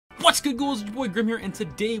What's good, Ghouls? It's your boy Grim here, and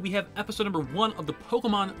today we have episode number 1 of the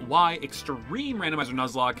Pokemon Y Extreme Randomizer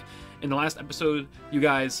Nuzlocke. In the last episode, you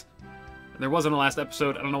guys, there wasn't a last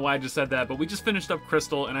episode, I don't know why I just said that, but we just finished up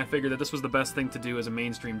Crystal, and I figured that this was the best thing to do as a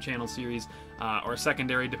mainstream channel series, or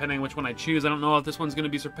secondary, depending on which one I choose. I don't know if this one's going to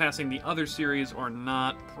be surpassing the other series or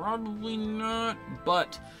not. Probably not,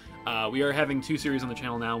 but we are having 2 series on the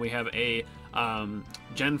channel now. We have a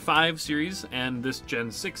Gen 5 series and this Gen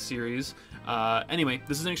 6 series. Anyway,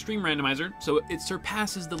 this is an extreme randomizer, so it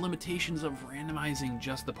surpasses the limitations of randomizing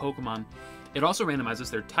just the Pokemon. It also randomizes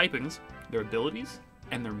their typings, their abilities,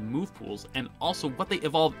 and their move pools, and also what they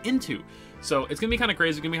evolve into. So it's gonna be kind of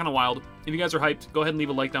crazy, it's gonna be kind of wild. If you guys are hyped, go ahead and leave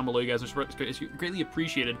a like down below, you guys. It's greatly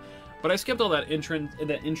appreciated. But I skipped all that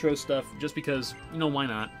intro stuff just because, you know, why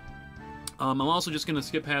not? I'm also just gonna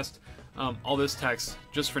skip past all this text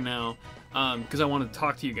just for now, because I want to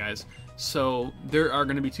talk to you guys. So there are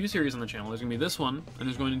going to be 2 series on the channel. There's going to be this one, and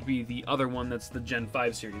there's going to be the other one that's the Gen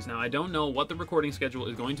 5 series. Now, I don't know what the recording schedule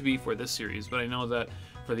is going to be for this series, but I know that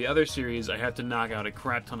for the other series, I have to knock out a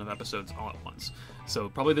crap ton of episodes all at once. So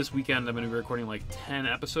probably this weekend, I'm going to be recording like 10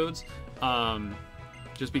 episodes,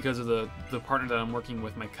 just because of the partner that I'm working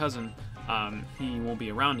with, my cousin. He won't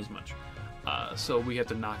be around as much. So we have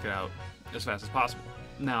to knock it out as fast as possible.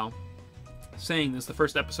 Now, saying this, the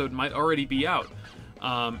first episode might already be out.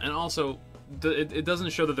 And also, it doesn't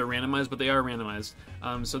show that they're randomized, but they are randomized.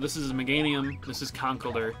 So this is Meganium, this is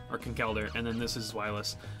Conkeldurr, and then this is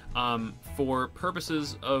Wildest. For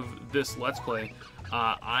purposes of this Let's Play,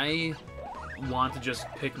 I want to just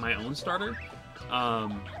pick my own starter. I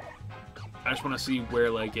just want to see where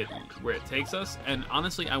it takes us. And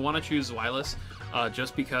honestly, I want to choose Wildest,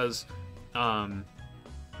 just because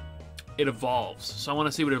it evolves. So I want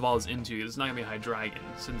to see what it evolves into. It's not gonna be a Hydreigon,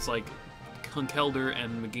 since like Conkeldurr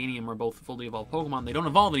and Meganium are both fully evolved Pokemon. They don't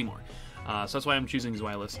evolve anymore. So that's why I'm choosing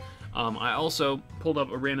Wildest. I also pulled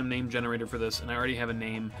up a random name generator for this, and I already have a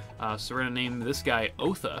name. So we're going to name this guy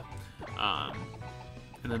Otha.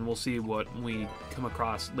 And then we'll see what we come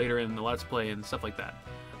across later in the Let's Play and stuff like that.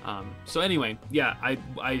 So anyway, yeah,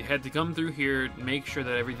 I had to come through here, make sure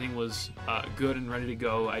that everything was good and ready to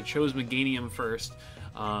go. I chose Meganium first.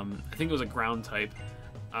 I think it was a ground type.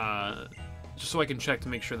 Just so I can check to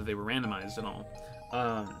make sure that they were randomized and all.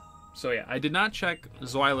 So yeah, I did not check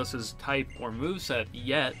Wildest's type or moveset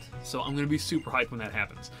yet, so I'm going to be super hyped when that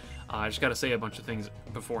happens. I just got to say a bunch of things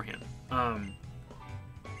beforehand.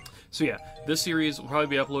 So yeah, this series will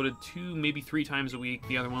probably be uploaded 2, maybe 3 times a week.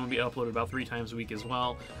 The other one will be uploaded about 3 times a week as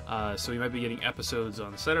well. So you might be getting episodes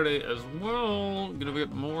on Saturday as well. Gonna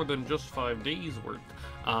get more than just 5 days worth.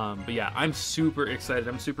 But yeah, I'm super excited.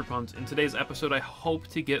 I'm super pumped. In today's episode, I hope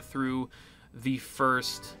to get through the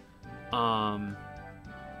first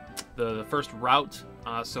the first route,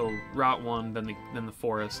 so route 1, then the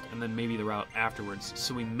forest, and then maybe the route afterwards.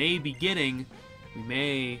 So we may in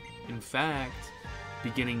fact be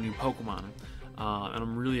getting new Pokemon, and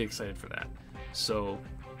I'm really excited for that. So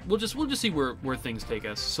we'll just see where things take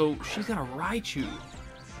us. So she's got a Raichu.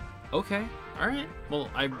 Okay, all right. Well,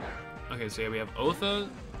 okay. So yeah, we have Otha,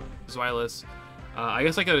 Wildest. I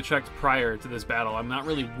guess I could have checked prior to this battle. I'm not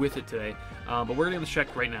really with it today, but we're going to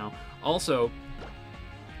check right now. Also,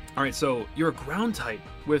 alright, so you're a ground type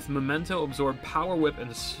with Memento, Absorb, Power Whip,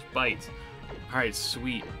 and Spite. Alright,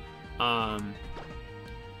 sweet. So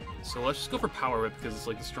let's just go for Power Whip because it's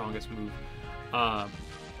like the strongest move.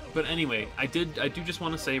 But anyway, I do just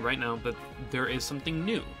want to say right now that there is something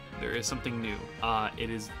new. There is something new. It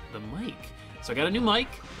is the mic. So I got a new mic.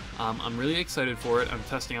 I'm really excited for it. I'm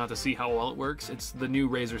testing out to see how well it works. It's the new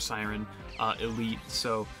Razer Siren Elite.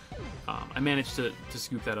 So I managed to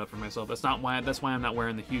scoop that up for myself. That's why I'm not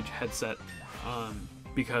wearing the huge headset,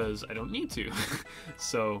 because I don't need to.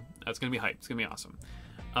 So that's gonna be hype. It's gonna be awesome.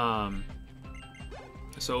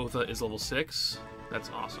 So Otha is level 6.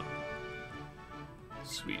 That's awesome.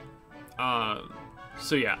 Sweet.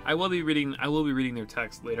 So yeah, I will be reading their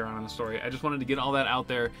text later on in the story. I just wanted to get all that out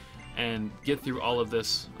there and get through all of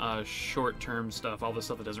this short-term stuff, all the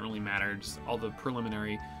stuff that doesn't really matter, just all the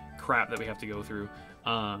preliminary crap that we have to go through.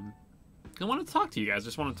 I want to talk to you guys.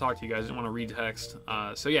 Just want to talk to you guys. I don't want to read text.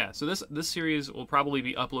 So yeah, so this series will probably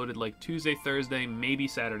be uploaded like Tuesday, Thursday, maybe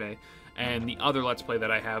Saturday, and the other Let's Play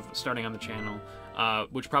that I have starting on the channel,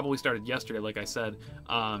 which probably started yesterday, like I said,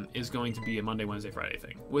 is going to be a Monday, Wednesday, Friday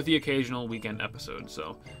thing, with the occasional weekend episode.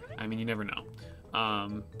 So, I mean, you never know.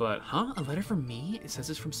 But, huh? A letter from me? It says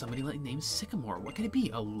it's from somebody named Sycamore. What could it be?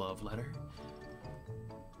 A love letter?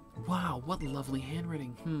 Wow, what lovely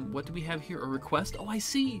handwriting. What do we have here? A request? Oh, I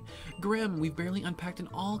see. Grim, we've barely unpacked and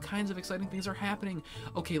all kinds of exciting things are happening.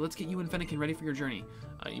 Okay, let's get you and Fennekin ready for your journey.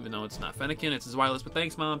 Even though it's not Fennekin, it's his wireless, but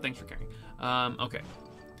thanks, Mom. Thanks for caring. Okay.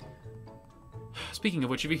 Speaking of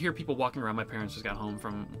which, if you hear people walking around, my parents just got home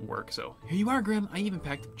from work, so here you are, Grim. I even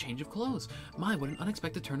packed a change of clothes. My, what an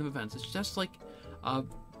unexpected turn of events. It's just like,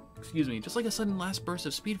 just like a sudden last burst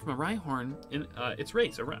of speed from a Rhyhorn in its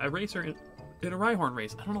race, a racer in a Rhyhorn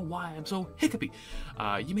race. I don't know why I'm so hiccupy.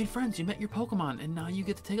 You made friends, you met your Pokemon, and now you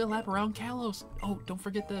get to take a lap around Kalos. Oh, don't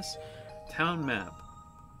forget this. Town map.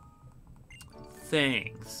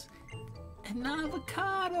 Thanks. An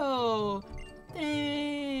avocado.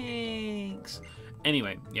 Thanks.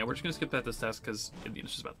 Anyway, yeah, we're just gonna skip this test because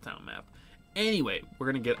it's just about the town map. Anyway, we're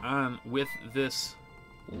gonna get on with this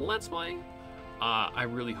Let's Play. I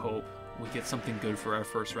really hope we get something good for our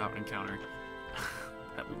first route encounter.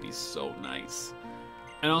 That would be so nice.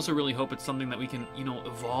 And I also really hope it's something that we can,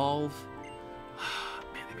 evolve.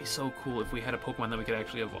 Man, it'd be so cool if we had a Pokemon that we could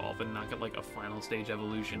actually evolve and not get like a final stage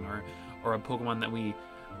evolution or a Pokemon that we...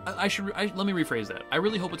 let me rephrase that. I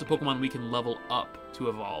really hope it's a Pokemon we can level up to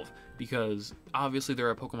evolve, because obviously there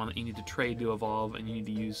are Pokemon that you need to trade to evolve, and you need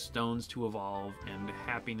to use stones to evolve, and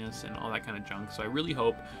happiness, and all that kind of junk. So I really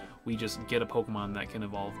hope we just get a Pokemon that can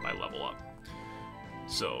evolve by level up.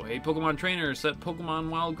 So, hey Pokemon trainer, set Pokemon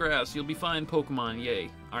Wild Grass, you'll be fine Pokemon, yay.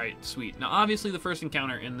 Alright, sweet. Now obviously the first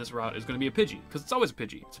encounter in this route is going to be a Pidgey, because it's always a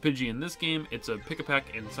Pidgey. It's a Pidgey in this game, it's a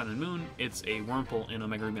Pick-a-Peck in Sun and Moon, it's a Wurmple in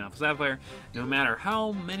Omega Ruby and Alpha Sapphire. No matter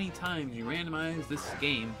how many times you randomize this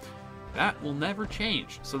game, that will never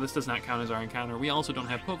change. So this does not count as our encounter. We also don't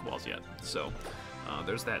have Pokeballs yet, so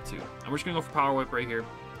there's that too. And we're just going to go for Power Whip right here,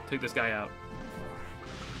 take this guy out.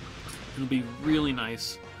 It'll be really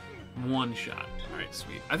nice. One shot. Alright,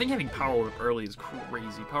 sweet. I think having Power Whip early is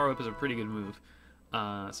crazy. Power Whip is a pretty good move.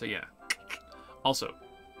 So yeah. Also,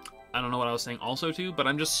 I don't know what I was saying also too, but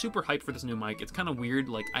I'm just super hyped for this new mic. It's kind of weird,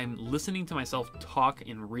 like I'm listening to myself talk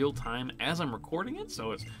in real time as I'm recording it,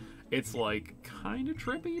 so it's like kind of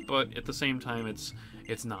trippy, but at the same time it's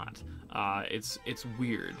not. It's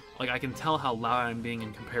weird. Like I can tell how loud I'm being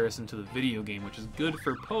in comparison to the video game, which is good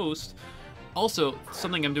for post. Also,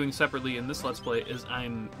 something I'm doing separately in this Let's Play is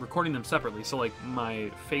I'm recording them separately. So like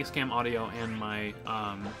my face cam audio and my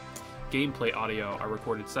gameplay audio are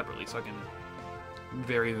recorded separately, so I can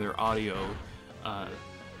vary their audio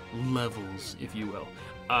levels, if you will.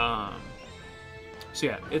 So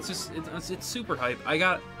yeah, it's super hype.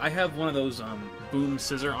 I have one of those boom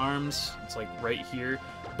scissor arms. It's like right here.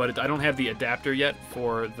 But I don't have the adapter yet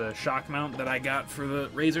for the shock mount that I got for the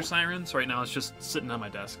Razor Siren, so right now it's just sitting on my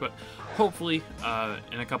desk. But hopefully,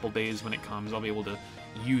 in a couple days when it comes, I'll be able to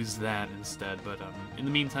use that instead. But in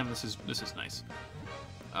the meantime, this is nice.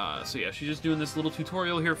 So yeah, she's just doing this little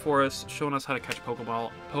tutorial here for us, showing us how to catch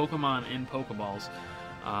Pokemon in Pokeballs.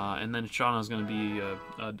 And then Shauna's going to be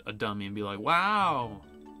a dummy and be like, wow!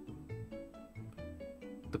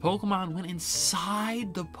 The Pokemon went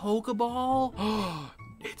inside the Pokeball?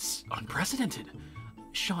 It's unprecedented.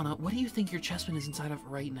 Shauna, what do you think your Chespin is inside of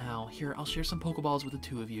right now? Here, I'll share some Pokeballs with the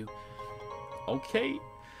two of you. Okay.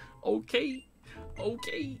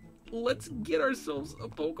 Let's get ourselves a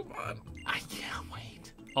Pokemon. I can't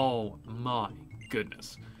wait. Oh my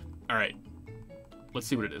goodness. Alright. Let's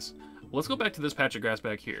see what it is. Let's go back to this patch of grass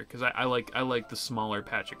back here, because I like the smaller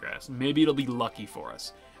patch of grass. Maybe it'll be lucky for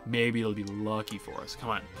us. Come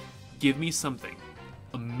on. Give me something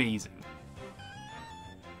amazing.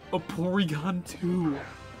 A Porygon 2.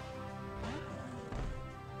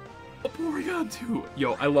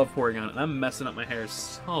 Yo, I love Porygon, and I'm messing up my hair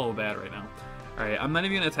so bad right now. Alright, I'm not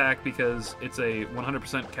even going to attack because it's a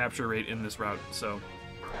 100% capture rate in this route, so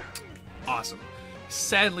awesome.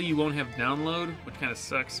 Sadly, you won't have download, which kind of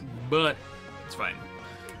sucks, but it's fine.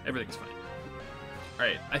 Everything's fine.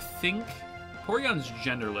 Alright, I think Porygon's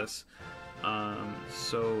genderless,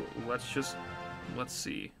 so let's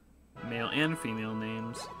see. Male and female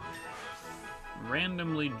names.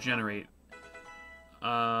 Randomly generate.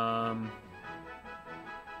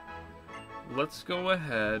 Let's go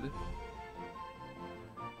ahead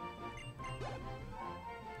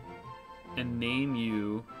and name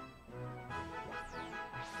you.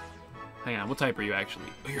 Hang on, what type are you actually?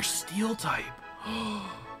 Oh, you're steel type.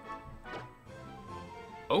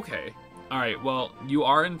 Okay. Alright, well, you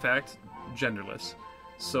are in fact genderless.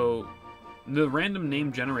 So the random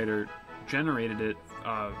name generator generated it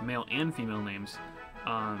male and female names.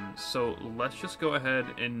 So let's just go ahead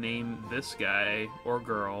and name this guy or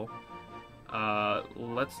girl.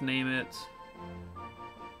 Let's name it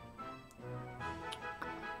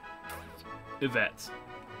Yvette.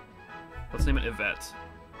 Let's name it Yvette.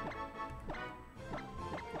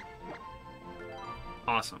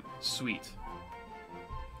 Awesome. Sweet.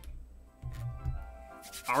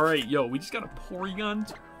 Alright, yo, we just got a Porygon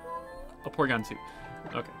 2. A Porygon 2.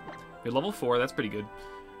 Okay. You're level 4, that's pretty good.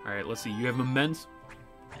 Alright, let's see. You have Memento.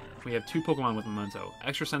 We have 2 Pokemon with Memento.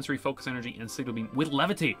 Extrasensory, Focus Energy, and Signal Beam with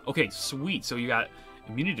Levitate. Okay, sweet. So you got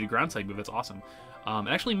immunity to ground type move. That's awesome. It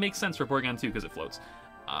actually makes sense for Porygon 2 because it floats.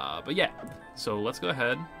 But yeah, so let's go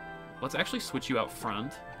ahead. Let's actually switch you out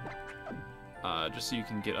front. Just so you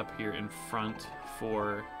can get up here in front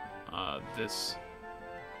for this.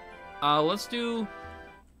 Let's do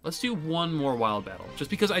one more wild battle.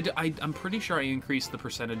 Just because I'm pretty sure I increased the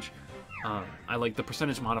percentage. The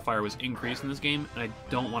percentage modifier was increased in this game, and I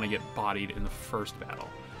don't want to get bodied in the first battle.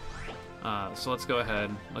 So let's go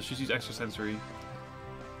ahead. Let's just use Extrasensory.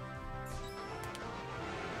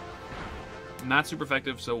 Not super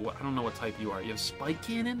effective, so I don't know what type you are. You have Spike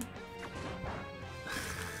Cannon?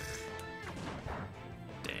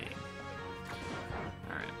 Dang.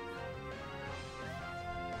 Alright.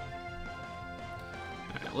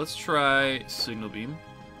 Alright, let's try Signal Beam.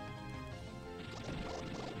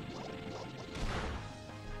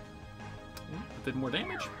 Did more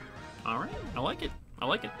damage. Alright, I like it. I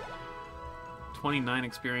like it. 29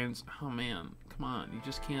 experience. Oh man, come on. You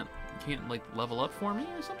just can't like level up for me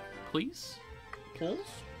or something? Please? Please?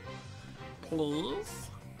 Please?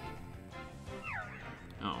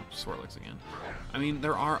 Oh, Swirlix again. I mean,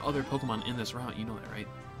 there are other Pokemon in this route, you know that, right?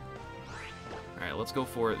 Alright, let's go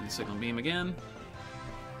for the Signal Beam again.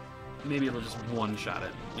 Maybe it'll just one-shot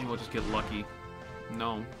it. Maybe we'll just get lucky.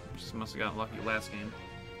 No, just must have got lucky last game.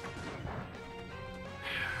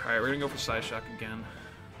 Alright, we're gonna go for Psyshock again.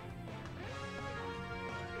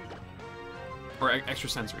 Or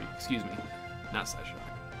Extrasensory, excuse me. Not Psyshock.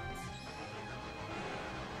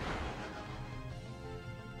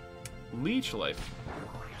 Leech Life.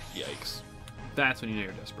 Yikes. That's when you know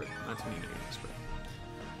you're desperate. That's when you know you're desperate.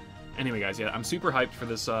 Anyway, guys, yeah, I'm super hyped for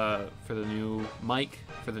this, for the new mic,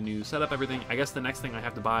 for the new setup, everything. I guess the next thing I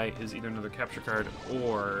have to buy is either another capture card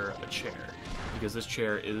or a chair. Because this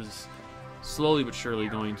chair is slowly but surely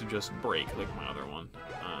going to just break like my other one.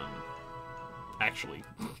 Actually,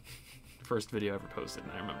 first video I ever posted,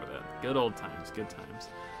 and I remember that. Good old times, good times.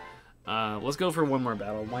 Let's go for one more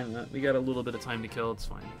battle. Why not? We got a little bit of time to kill, it's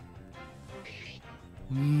fine.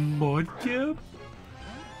 Mudkip?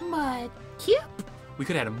 Mudkip? We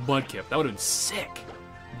could have had a Mudkip. That would have been sick.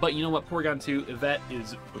 But you know what, Porygon 2, that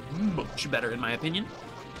is much better in my opinion.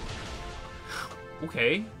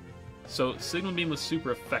 Okay. So, Signal Beam was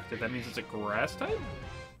super effective. That means it's a Grass type?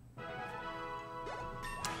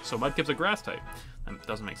 So, Mudkip's a Grass type. That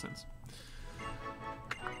doesn't make sense.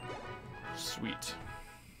 Sweet.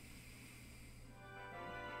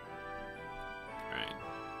 Alright.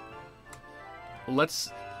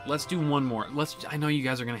 Let's do one more. I know you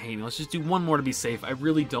guys are gonna hate me. Let's just do one more to be safe. I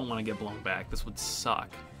really don't want to get blown back. This would suck.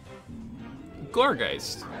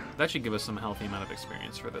 Gorgeist. That should give us some healthy amount of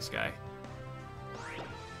experience for this guy.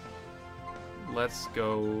 Let's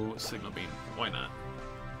go Signal Beam. Why not?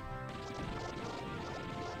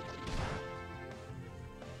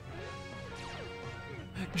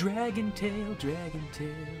 Dragon Tail, Dragon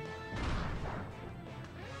Tail.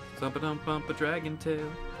 Thump-a-dump-bump a Dragon Tail.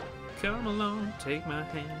 Come along, take my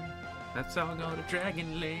hand. Let's all go to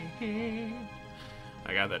Dragon Land.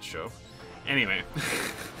 I got that show. Anyway.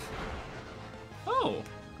 Oh,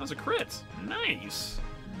 that was a crit. Nice.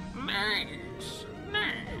 Nice.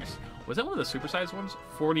 Nice. Was that one of the supersized ones?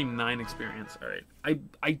 49 experience. Alright.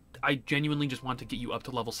 I genuinely just want to get you up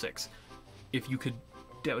to level 6. If you could,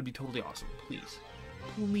 that would be totally awesome. Please.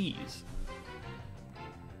 Please.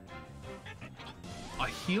 A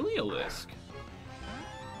Heliolisk.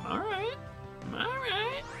 Alright.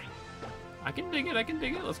 Alright. I can dig it, I can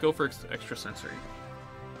dig it. Let's go for Extrasensory.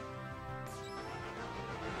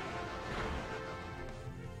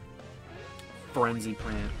 Frenzy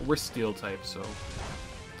Plant. We're Steel type, so...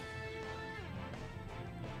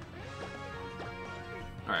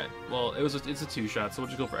 Alright, well, it's a 2-shot, so we'll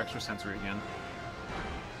just go for Extrasensory again.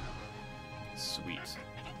 Sweet.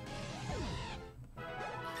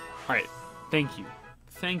 Alright, thank you.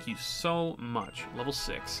 Thank you so much. Level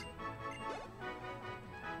 6.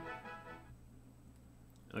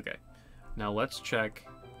 Okay. Now let's check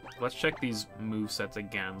these movesets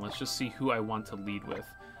again. Let's just see who I want to lead with.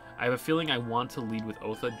 I have a feeling I want to lead with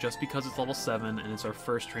Otha just because it's level 7 and it's our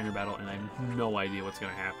first trainer battle and I have no idea what's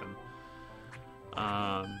going to happen.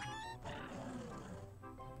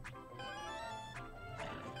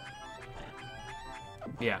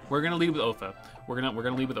 Yeah, we're gonna lead with Otha. We're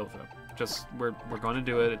gonna lead with Otha. Just we're gonna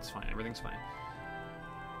do it. It's fine. Everything's fine.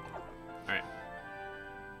 All right.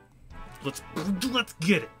 Let's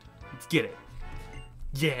get it. Let's get it.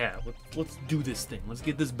 Yeah, let's do this thing. Let's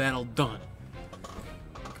get this battle done.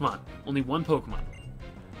 Come on, only one Pokemon.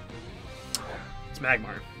 It's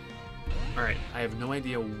Magmar. Alright, I have no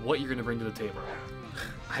idea what you're going to bring to the table.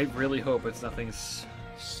 I really hope it's nothing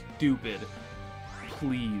stupid.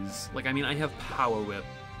 Please. Like, I mean, I have Power Whip,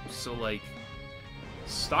 so, like,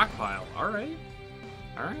 stockpile. Alright.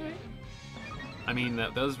 Alright. I mean,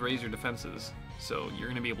 that does raise your defenses, so you're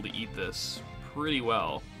going to be able to eat this pretty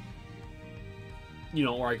well. You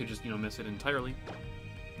know, or I could just, you know, miss it entirely.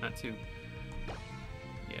 That too.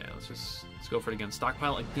 Yeah, let's go for it again.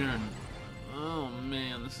 Stockpile again. Oh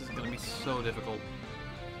man, this is gonna be so difficult.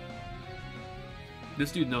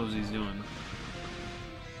 This dude knows what he's doing.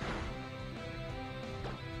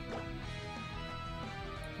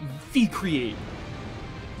 V-Create.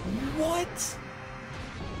 What?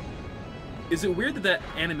 Is it weird that that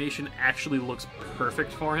animation actually looks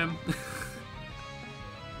perfect for him?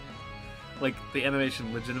 Like, the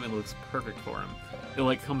animation legitimately looks perfect for him. It,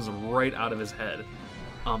 like, comes right out of his head.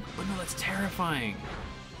 But no, that's terrifying.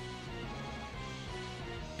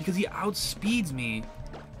 Because he outspeeds me.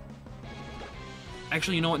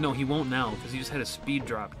 Actually, you know what? No, he won't now, because he just had a speed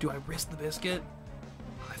drop. Do I risk the biscuit?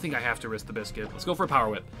 I think I have to risk the biscuit. Let's go for a Power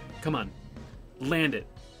Whip. Come on. Land it.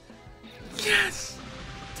 Yes!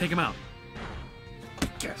 Take him out.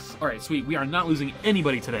 Yes. Alright, sweet. We are not losing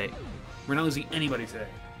anybody today. We're not losing anybody today.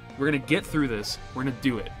 We're gonna get through this. We're gonna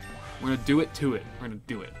do it. We're gonna do it to it. We're gonna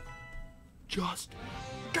do it. Just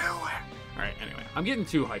do it! Alright, anyway. I'm getting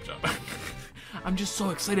too hyped up. I'm just so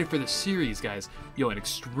excited for this series, guys. Yo, an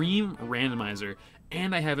Extreme Randomizer,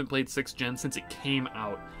 and I haven't played 6th Gen since it came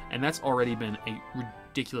out, and that's already been a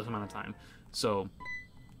ridiculous amount of time. So,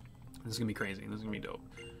 this is gonna be crazy. This is gonna be dope.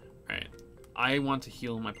 Alright. I want to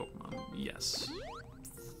heal my Pokemon. Yes.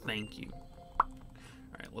 Thank you.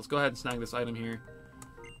 Alright, let's go ahead and snag this item here.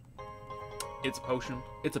 It's a potion.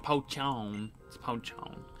 It's a potion. It's a potion.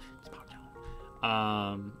 It's a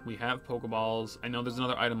potion. We have Pokeballs. I know there's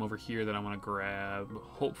another item over here that I want to grab.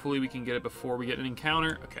 Hopefully we can get it before we get an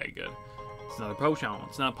encounter. Okay, good. It's another potion.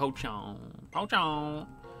 It's not a potion. Potion.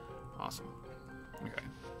 Awesome. Okay.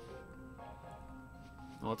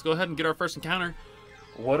 Well, let's go ahead and get our first encounter.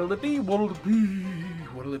 What'll it be? What'll it be?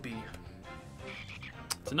 What'll it be?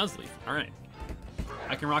 It's a Nuzleaf. Alright.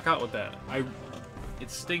 I can rock out with that. It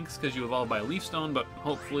stinks because you evolve by a Leaf Stone, but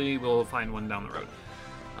hopefully we'll find one down the road.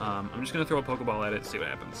 I'm just going to throw a Pokeball at it, see what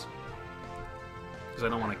happens. Because I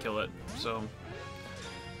don't want to kill it, so...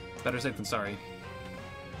 better safe than sorry.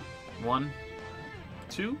 1,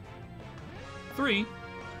 2, 3.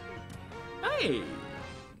 Hey!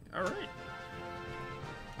 Alright.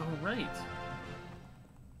 Alright.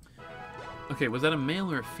 Okay, was that a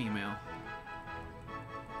male or a female?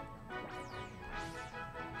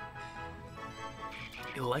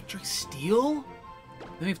 Electric Steel? Now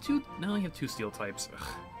we have two. Now we have 2 steel types.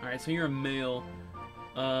 All right, so you're a male.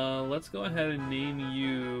 Let's go ahead and name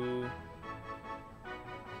you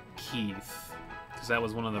Keith, because that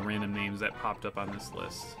was one of the random names that popped up on this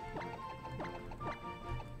list.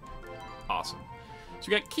 Awesome.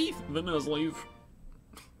 So we got Keith the Nuzleaf.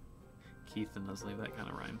 Keith the Nuzleaf. That kind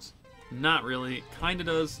of rhymes. Not really. Kinda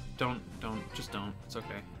does. Don't. Just don't. It's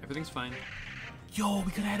okay. Everything's fine. Yo,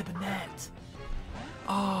 we could have had a Banette.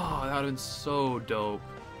 Oh, that would have been so dope.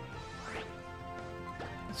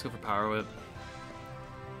 Let's go for Power Whip.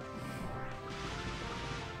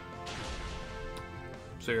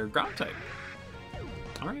 So you're ground type.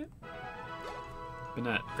 Alright.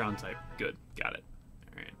 Banette, ground type. Good. Got it.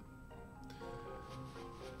 Alright.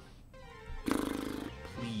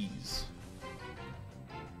 Please.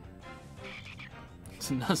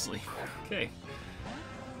 It's a Nuzleaf. Okay.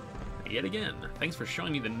 Yet again. Thanks for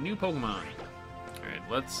showing me the new Pokemon. Alright,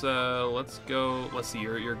 let's go. Let's see,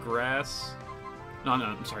 you're grass. No,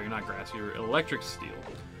 I'm sorry, you're not grass. You're electric steel.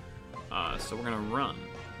 So we're gonna run.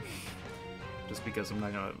 Just because I'm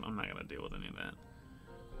not gonna deal with any of that.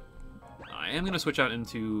 I am gonna switch out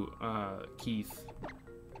into Keith,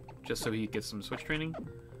 just so he gets some switch training.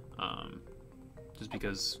 Just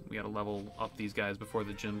because we gotta level up these guys before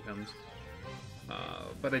the gym comes.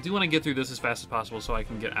 But I do want to get through this as fast as possible so I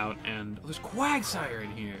can get out and... Oh, there's Quagsire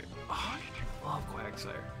in here! Oh, I love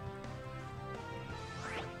Quagsire.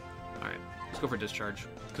 Alright, let's go for Discharge,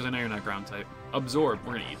 because I know you're not ground type. Absorb,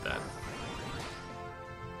 we're gonna eat that.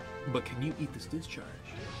 But can you eat this Discharge?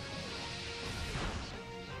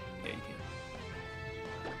 Yeah, you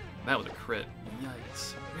can. That was a crit.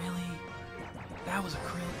 Yikes. Really? That was a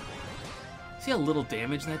crit? See how little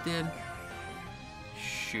damage that did?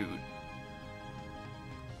 Shoot.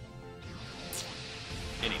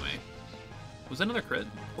 Anyway. Was that another crit?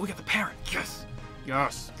 Oh, we got the parrot! Yes!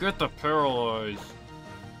 Yes! Get the paralyzed!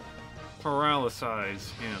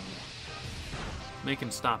 paralyze him. Make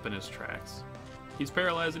him stop in his tracks. He's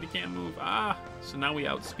paralyzed and he can't move. Ah! So now we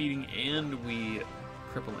outspeeding and we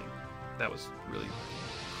crippling. That was really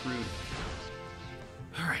crude.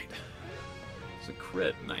 Alright. It's a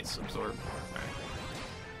crit. Nice. Absorb. Alright.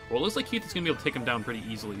 Well, it looks like Keith is going to be able to take him down pretty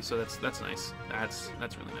easily, so that's nice. That's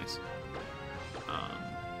really nice.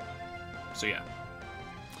 So yeah.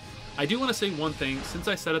 I do want to say one thing. Since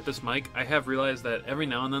I set up this mic, I have realized that every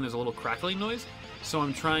now and then there's a little crackling noise, so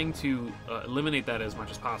I'm trying to eliminate that as much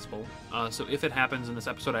as possible. So if it happens in this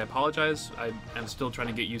episode, I apologize. I'm still trying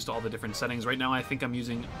to get used to all the different settings. Right now, I think I'm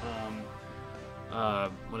using...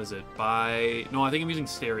 what is it? No, I think I'm using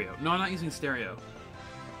stereo. No, I'm not using stereo.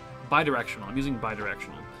 Bidirectional. I'm using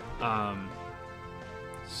bidirectional.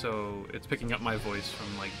 So it's picking up my voice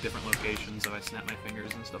from like different locations if I snap my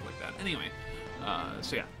fingers and stuff like that. Anyway,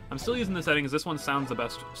 so yeah, I'm still using the settings. This one sounds the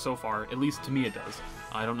best so far. At least to me it does.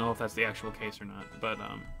 I don't know if that's the actual case or not, but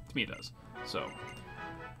to me it does. So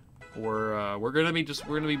we're gonna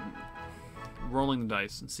be rolling the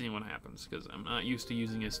dice and seeing what happens because I'm not used to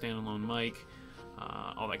using a standalone mic,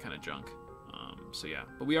 all that kind of junk. So yeah,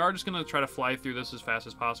 but we are just gonna try to fly through this as fast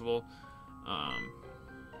as possible.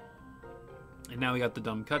 And now we got the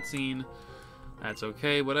dumb cutscene. That's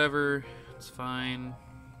okay, whatever. It's fine.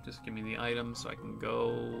 Just give me the item so I can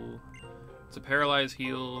go. It's a paralyzed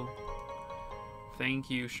heal. Thank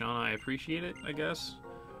you, Shauna. I appreciate it, I guess.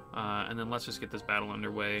 And then let's just get this battle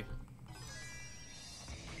underway.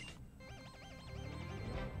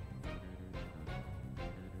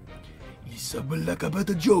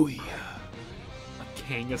 Isabalakabata Joey. A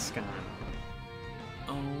Kangaskhan.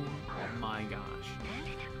 Oh my gosh.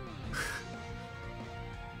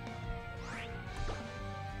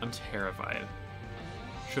 I'm terrified.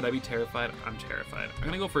 Should I be terrified? I'm terrified. I'm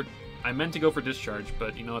gonna go for... I meant to go for discharge,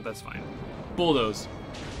 but you know what? That's fine. Bulldoze.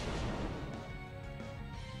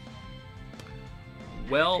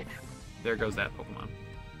 Well, there goes that Pokemon.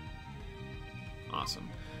 Awesome.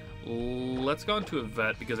 Let's go into a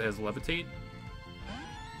vet because it has Levitate.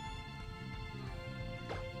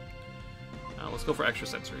 Let's go for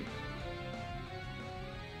Extrasensory.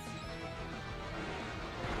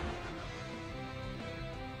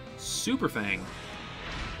 Super Fang.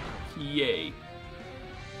 Yay.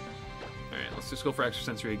 Alright, let's just go for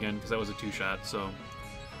Extrasensory again, because that was a 2-shot, so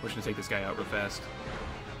we're just going to take this guy out real fast.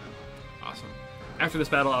 Awesome. After this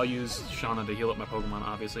battle, I'll use Shauna to heal up my Pokemon,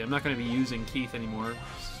 obviously. I'm not going to be using Keith anymore,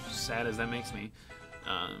 sad as that makes me,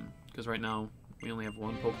 because right now, we only have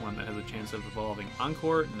one Pokemon that has a chance of evolving.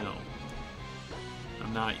 Encore? No.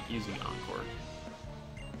 I'm not using Encore.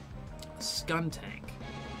 Skuntank.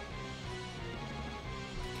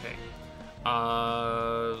 Okay.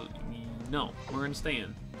 No, we're gonna stay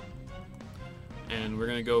in. And we're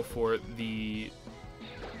gonna go for the...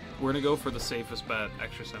 We're gonna go for the safest bet,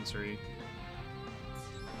 Extrasensory.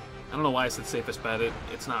 I don't know why I said safest bet,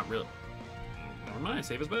 it's not real. Never mind,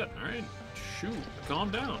 safest bet. Alright, shoot, calm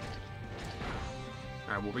down.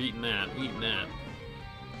 Alright, well we're eating that,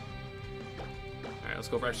 Alright, let's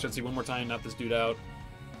go for Extrasensory one more time, knock this dude out.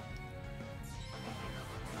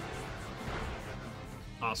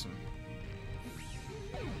 Awesome.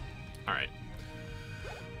 Alright.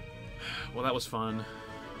 Well, that was fun.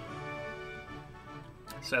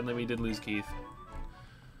 Sadly, we did lose Keith.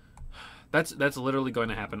 That's literally going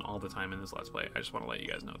to happen all the time in this Let's Play. I just want to let you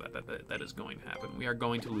guys know that is going to happen. We are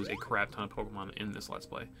going to lose a crap ton of Pokemon in this Let's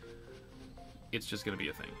Play. It's just going to be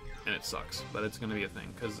a thing. And it sucks, but it's going to be a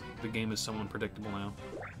thing, because the game is so unpredictable now.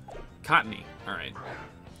 Cottony. Alright.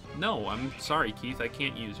 No, I'm sorry, Keith. I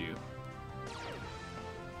can't use you.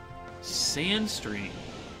 Sandstream.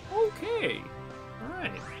 Okay.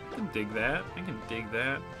 Alright. I can dig that.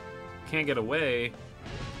 Can't get away.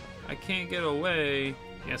 I can't get away.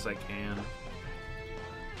 Yes, I can.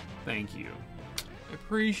 Thank you. I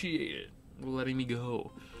appreciate it. Letting me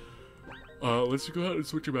go. Let's go ahead and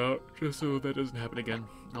switch him out, just so that doesn't happen again.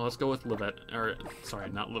 Now let's go with Levette. Or, sorry,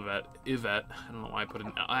 not Levette. Yvette. I don't know why I put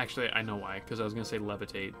in... Actually, I know why, because I was going to say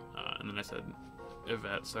Levitate, and then I said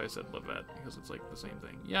Yvette, so I said Levette, because it's like the same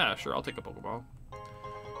thing. Yeah, sure, I'll take a Pokeball.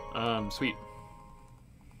 Sweet.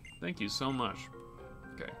 Thank you so much.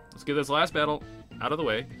 Okay, let's get this last battle out of the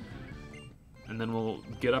way. And then we'll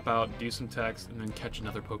get up out, do some text, and then catch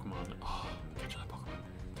another Pokemon. Oh, catch another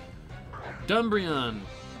Pokemon. Dumbreon!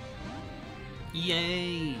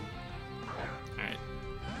 Yay! Alright.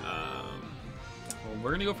 Well,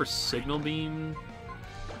 we're gonna go for Signal Beam.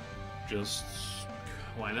 Just...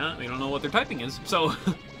 why not? We don't know what their typing is, so...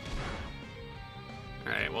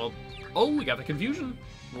 Alright, well... Oh, we got the confusion.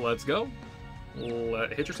 Let's go.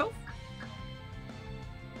 Hit yourself?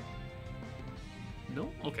 No?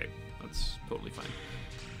 Okay. That's totally fine.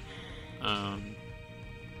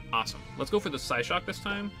 Awesome. Let's go for the Psyshock this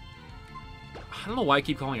time. I don't know why I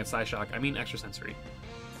keep calling it Psyshock. I mean extrasensory.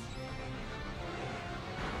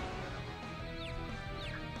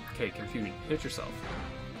 Okay, Confusion. Hit yourself.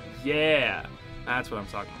 Yeah! That's what I'm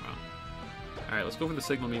talking about. Alright, let's go for the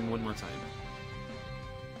Signal Beam one more time.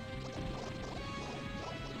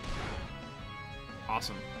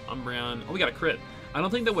 Awesome. Umbreon. Oh, we got a crit. I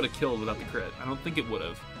don't think that would have killed without the crit. I don't think it would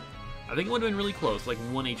have. I think it would have been really close, like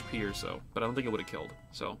 1 HP or so, but I don't think it would have killed.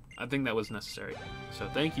 So, I think that was necessary. So,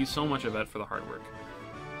 thank you so much, Yvette, for the hard work.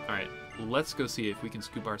 Alright, let's go see if we can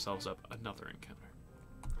scoop ourselves up another encounter.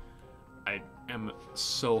 I am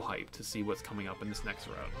so hyped to see what's coming up in this next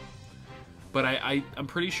route. But I'm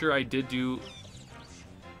pretty sure I did do...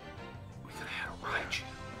 We could have had a Raichu.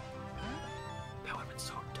 That would have been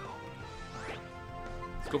so dope.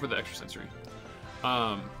 Let's go for the extrasensory.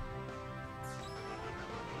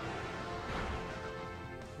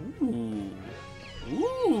 Ooh.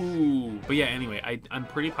 But yeah, anyway, I'm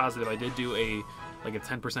pretty positive I did do a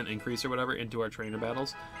 10% increase or whatever into our trainer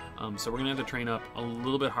battles. So we're gonna have to train up a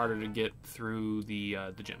little bit harder to get through the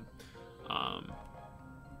gym.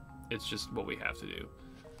 It's just what we have to do.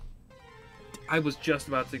 I was just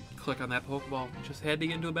about to click on that Pokeball. You just had to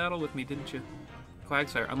get into a battle with me, didn't you?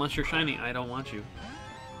 Quagsire, unless you're shiny, I don't want you.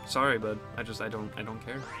 Sorry, bud. I don't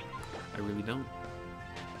care. I really don't.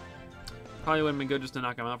 Probably wouldn't have been good just to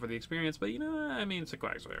knock him out for the experience, but you know, I mean, it's a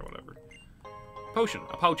Quagsire or whatever. Potion.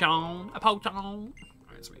 A Pochon. A Pochon.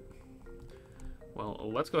 Alright, sweet. Well,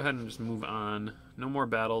 let's go ahead and just move on. No more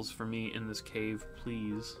battles for me in this cave,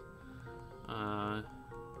 please. So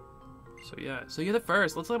yeah. So you're the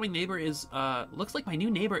first. Looks like my neighbor is, looks like my new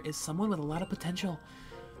neighbor is someone with a lot of potential.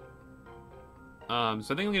 So I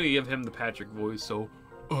think I'm gonna give him the Patrick voice, so...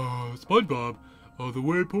 SpongeBob, the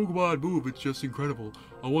way Pokemon move, it's just incredible.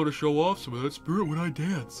 I want to show off some of that spirit when I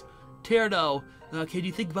dance. Pterodo, can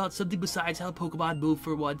you think about something besides how Pokemon move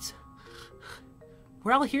for once?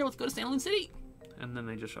 We're all here, let's go to Sandalwood City. And then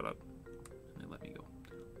they just shut up. And they let me go.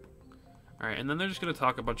 Alright, and then they're just gonna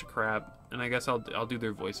talk a bunch of crap, and I guess I'll do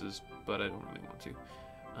their voices, but I don't really want to.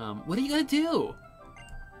 What are you gonna do?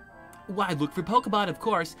 Why, look for Pokemon, of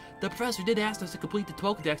course. The professor did ask us to complete the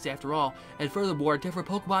Pokedex after all, and furthermore, different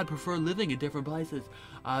Pokemon prefer living in different places.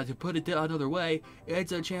 To put it another way,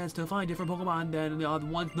 it's a chance to find different Pokemon than the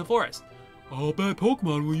ones in the forest. I'll bet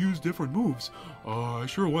Pokemon will use different moves. I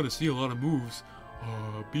sure want to see a lot of moves.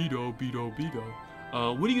 Beto.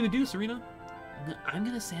 What are you gonna do, Serena? I'm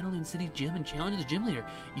gonna Sandalwood City Gym and challenge the gym leader.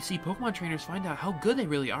 You see, Pokemon trainers find out how good they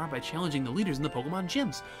really are by challenging the leaders in the Pokemon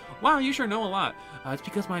gyms. Wow, you sure know a lot. It's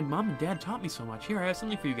because my mom and dad taught me so much. Here, I have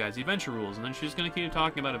something for you guys, the adventure rules, and then she's gonna keep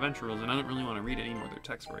talking about adventure rules, and I don't really want to read any more of their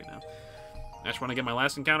text right now. I just want to get my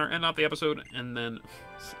last encounter, end off the episode, and then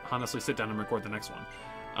honestly sit down and record the next one.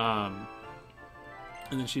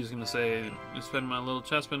 And then she's gonna say, spend my little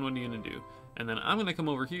chest spin, what are you gonna do? And then I'm gonna come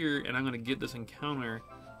over here, and I'm gonna get this encounter,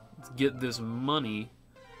 get this money.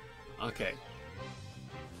 Okay.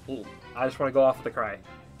 Ooh, I just want to go off with the cry.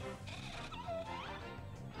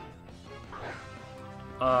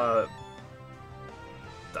 I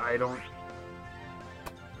don't...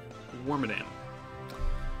 Wormadam.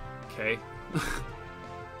 Okay.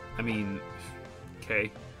 I mean,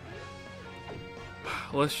 okay.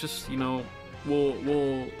 Let's just, you know,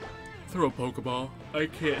 we'll throw a Pokeball. I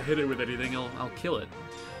can't hit it with anything. I'll kill it.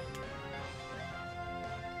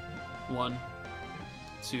 1,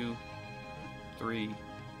 2, 3.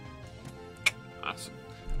 Awesome.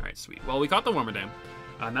 Alright, sweet. Well, we caught the Wormadam.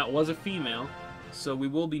 And that was a female. So we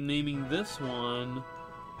will be naming this one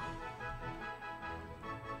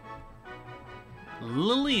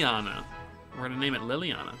Liliana. We're going to name it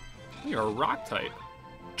Liliana. We are a rock type.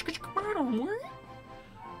 We're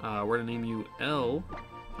going to name you Lilliana.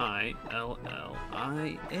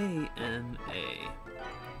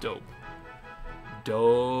 Dope.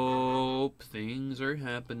 Dope things are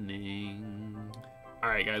happening.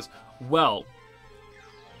 Alright, guys. Well,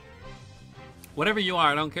 whatever you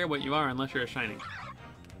are, I don't care what you are unless you're a shiny.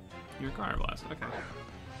 You're a Fire Blast. Okay.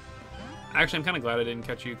 Actually, I'm kind of glad I didn't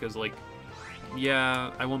catch you because, like,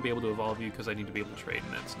 yeah, I won't be able to evolve you because I need to be able to trade,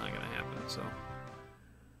 and that's not going to happen, so.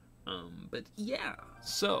 But yeah,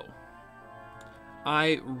 so.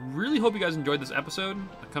 I really hope you guys enjoyed this episode.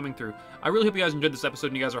 Coming through. I really hope you guys enjoyed this episode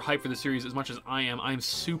and you guys are hyped for the series as much as I am. I'm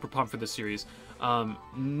super pumped for this series.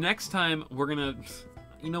 Next time, we're gonna...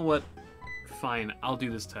 You know what? Fine, I'll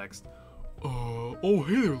do this text. Oh,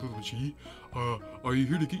 hey there, little G. Are you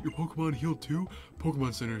here to get your Pokemon healed too?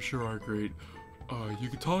 Pokemon centers sure are great. You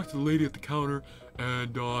can talk to the lady at the counter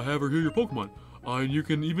and have her heal your Pokemon. And you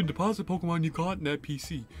can even deposit Pokemon you caught in that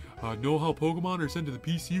PC. Know how Pokemon are sent to the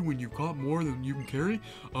PC when you've caught more than you can carry?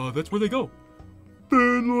 That's where they go.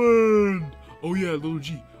 Finland! Oh yeah, little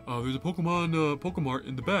G. There's a Pokemart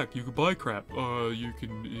in the back. You can buy crap. You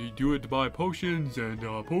do it to buy potions and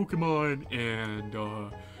Pokemon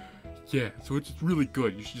and yeah, so it's really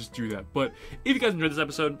good. You should just do that. But if you guys enjoyed this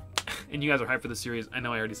episode, and you guys are hyped for the series, I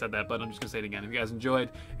know I already said that, but I'm just going to say it again. If you guys enjoyed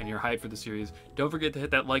and you're hyped for the series, don't forget to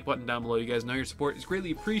hit that like button down below. You guys know your support is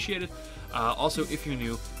greatly appreciated. Also, if you're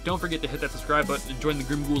new, don't forget to hit that subscribe button and join the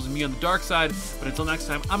Grim Ghouls and me on the dark side. But until next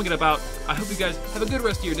time, I'm going to get about. I hope you guys have a good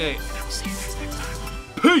rest of your day, and I will see you guys next time.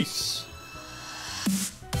 Peace!